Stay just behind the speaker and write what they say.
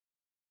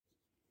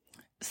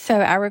So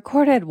I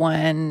recorded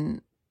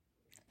one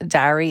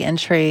diary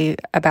entry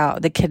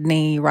about the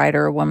kidney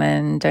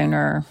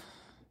donor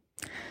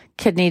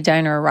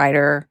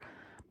writer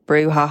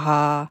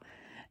brouhaha,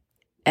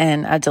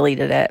 and I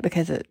deleted it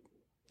because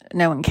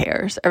no one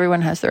cares.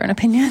 Everyone has their own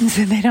opinions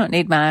and they don't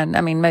need mine.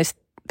 I mean, most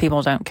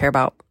people don't care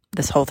about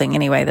this whole thing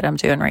anyway that I'm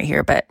doing right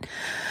here. But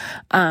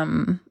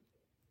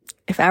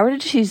if I were to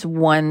choose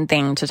one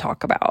thing to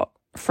talk about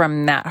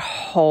from that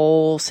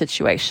whole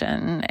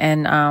situation,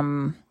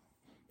 and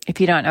if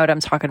you don't know what I'm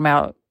talking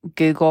about,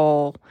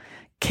 Google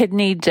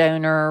kidney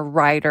donor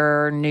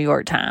writer New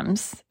York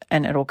Times,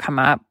 and it'll come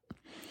up.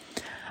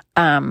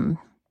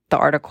 The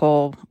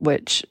article,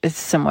 which is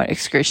somewhat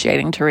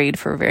excruciating to read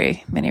for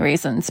very many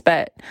reasons,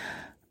 but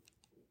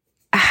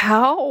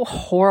how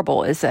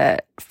horrible is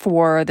it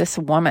for this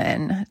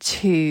woman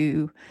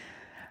to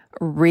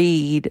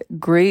read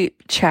group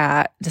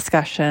chat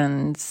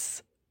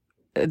discussions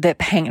that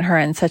paint her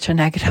in such a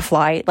negative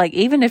light? Like,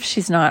 even if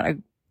she's not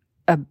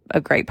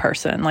a great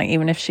person, like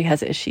even if she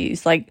has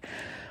issues, like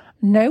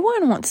no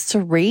one wants to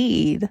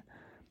read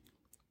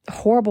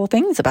horrible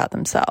things about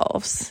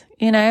themselves.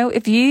 You know,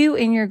 if you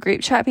in your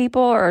group chat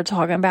people are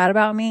talking bad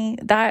about me,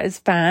 that is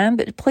fine,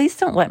 but please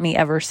don't let me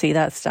ever see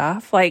that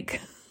stuff.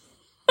 Like,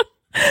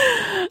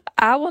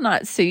 I will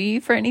not sue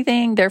you for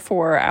anything.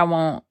 Therefore, I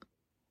won't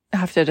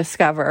have to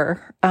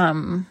discover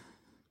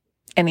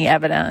any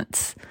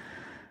evidence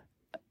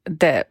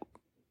that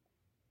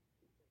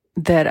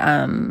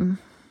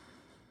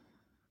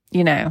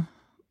you know,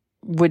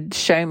 would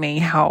show me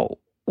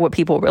what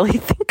people really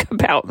think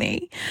about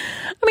me.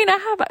 I mean,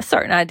 I have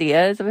certain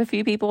ideas of a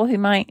few people who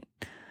might,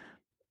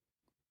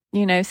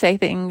 you know, say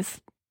things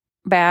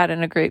bad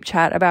in a group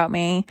chat about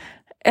me,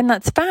 and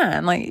that's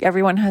fine. Like,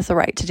 everyone has the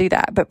right to do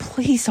that, but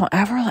please don't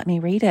ever let me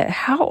read it.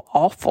 How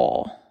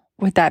awful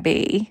would that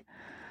be?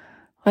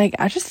 Like,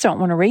 I just don't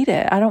want to read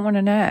it. I don't want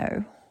to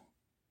know.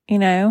 You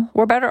know,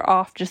 we're better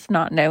off just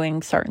not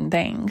knowing certain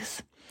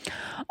things.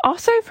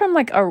 Also, from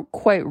like a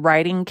quote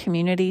writing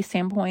community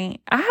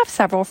standpoint, I have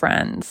several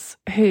friends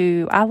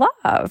who I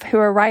love who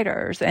are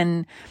writers,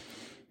 and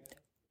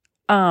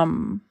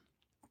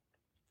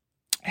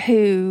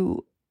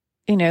who,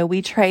 you know,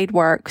 we trade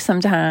work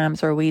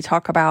sometimes, or we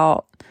talk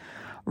about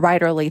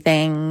writerly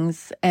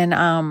things, and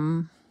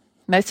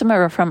most of them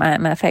are from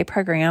an MFA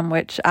program,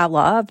 which I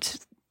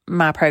loved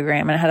my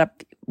program and I had a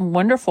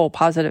wonderful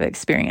positive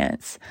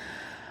experience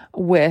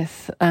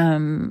with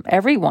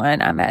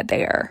everyone I met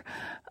there.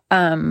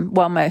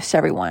 Well, most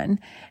everyone.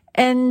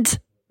 And,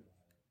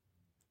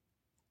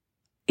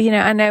 you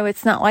know, I know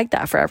it's not like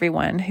that for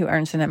everyone who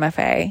earns an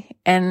MFA,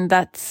 and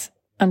that's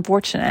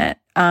unfortunate.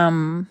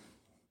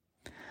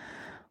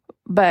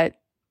 But,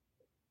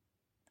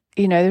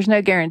 you know, there's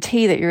no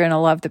guarantee that you're going to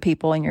love the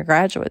people in your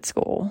graduate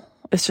school.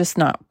 It's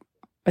not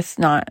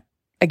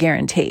a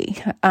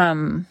guarantee.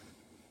 And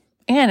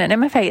an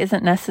MFA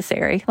isn't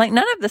necessary. Like,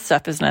 none of this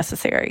stuff is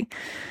necessary.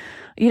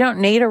 You don't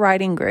need a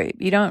writing group.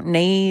 You don't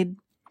need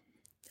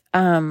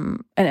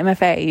an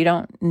MFA. You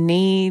don't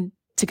need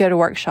to go to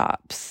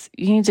workshops.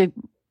 You need to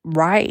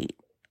write,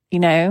 you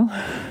know.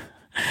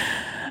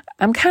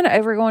 I'm kind of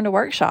over going to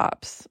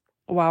workshops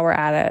while we're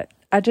at it.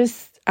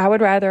 I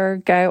would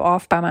rather go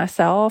off by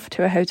myself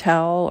to a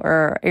hotel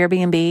or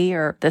Airbnb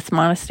or this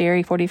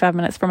monastery 45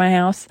 minutes from my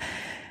house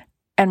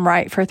and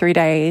write for 3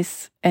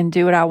 days and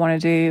do what I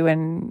want to do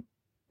and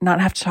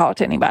not have to talk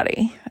to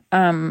anybody.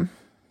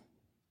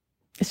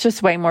 It's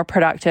just way more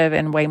productive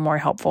and way more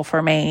helpful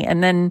for me.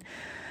 And then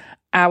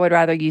I would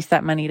rather use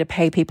that money to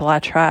pay people I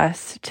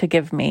trust to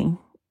give me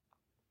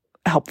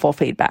helpful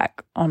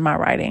feedback on my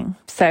writing.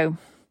 So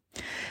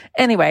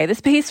anyway,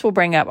 this piece will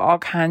bring up all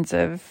kinds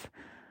of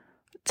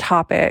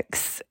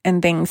topics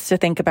and things to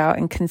think about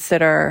and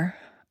consider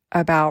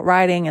about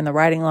writing and the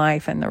writing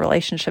life and the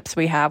relationships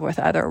we have with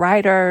other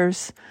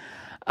writers.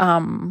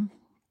 And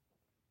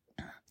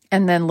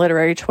then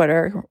Literary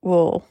Twitter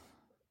will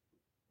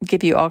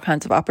give you all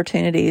kinds of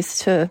opportunities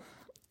to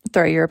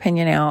throw your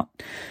opinion out.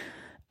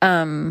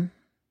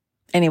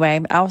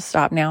 Anyway, I'll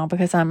stop now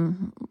because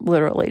I'm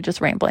literally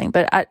just rambling.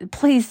 But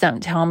please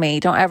don't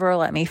ever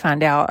let me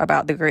find out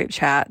about the group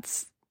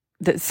chats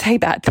that say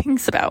bad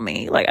things about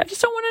me. Like, I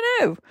just don't want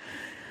to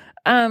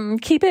know.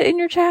 Keep it in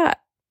your chat.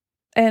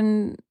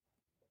 And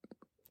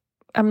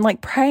I'm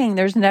like praying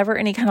there's never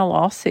any kind of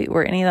lawsuit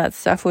where any of that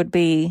stuff would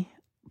be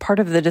part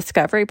of the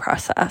discovery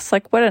process.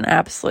 Like, what an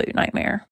absolute nightmare.